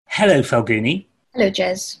Hello, Falguni. Hello,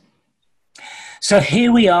 Jez. So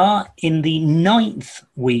here we are in the 9th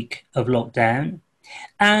week of lockdown.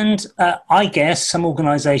 And I guess some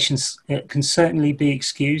organisations can certainly be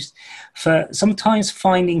excused for sometimes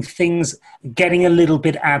finding things getting a little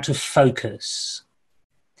bit out of focus.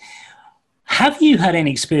 Have you had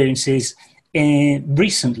any experiences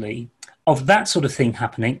recently of that sort of thing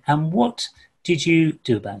happening, and what did you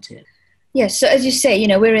do about it? Yes, so as you say,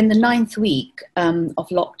 we're in the 9th week of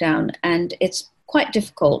lockdown, and it's quite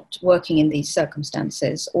difficult working in these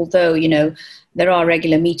circumstances, although, there are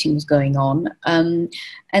regular meetings going on.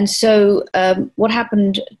 And so what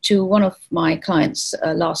happened to one of my clients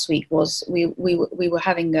last week was we were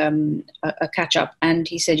having a catch up, and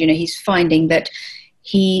he said, he's finding that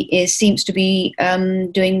seems to be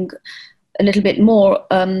doing a little bit more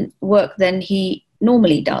work than he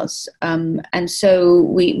normally does. And so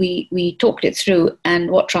we talked it through,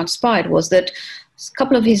 and what transpired was that a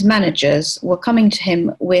couple of his managers were coming to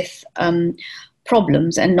him with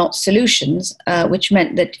problems and not solutions, which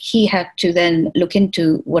meant that he had to then look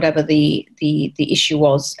into whatever the issue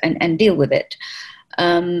was and deal with it.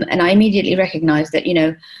 And I immediately recognized that,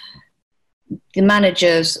 the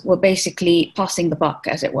managers were basically passing the buck,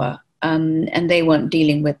 as it were, and they weren't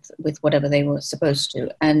dealing with whatever they were supposed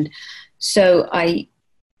to. And so I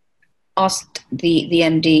asked the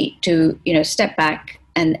MD to, step back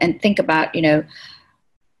and think about,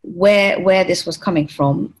 where this was coming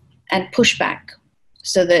from, and push back,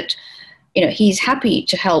 so that, he's happy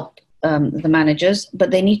to help the managers,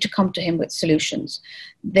 but they need to come to him with solutions.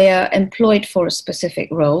 They are employed for a specific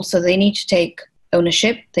role, so they need to take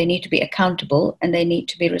ownership, they need to be accountable, and they need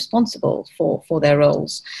to be responsible for their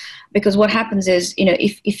roles. Because what happens is,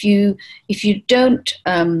 if you don't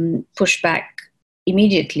push back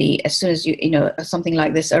immediately as soon as something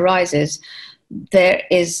like this arises, there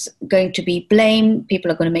is going to be blame,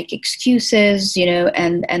 people are going to make excuses,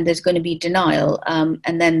 and there's going to be denial,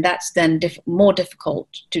 and then that's more difficult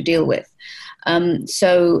to deal with.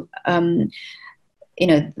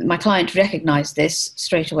 My client recognized this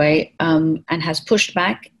straight away, and has pushed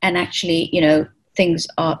back, and actually, things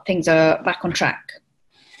are back on track.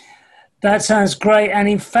 That sounds great. And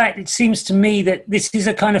in fact, it seems to me that this is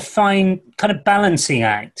a kind of fine kind of balancing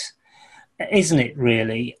act, isn't it,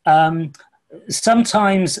 really?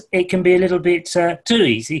 Sometimes it can be a little bit too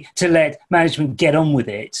easy to let management get on with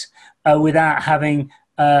it without having,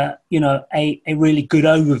 a really good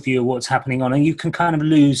overview of what's happening on. And you can kind of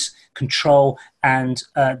lose control, and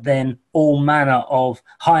then all manner of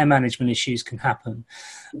higher management issues can happen.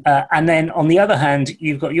 And then on the other hand,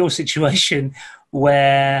 you've got your situation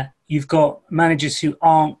where you've got managers who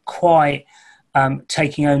aren't quite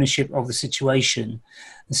taking ownership of the situation.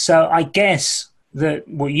 So I guess that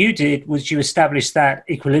what you did was you established that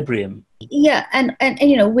equilibrium. Yeah, and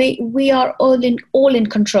we are all in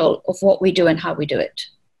control of what we do and how we do it.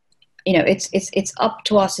 It's up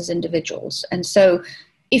to us as individuals. And so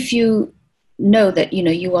if you know that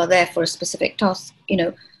you are there for a specific task,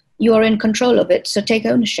 you are in control of it. So take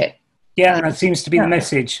ownership. Yeah, that seems to be the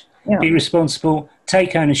message. Yeah. Be responsible,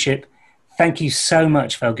 take ownership. Thank you so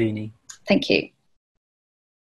much, Falguni. Thank you.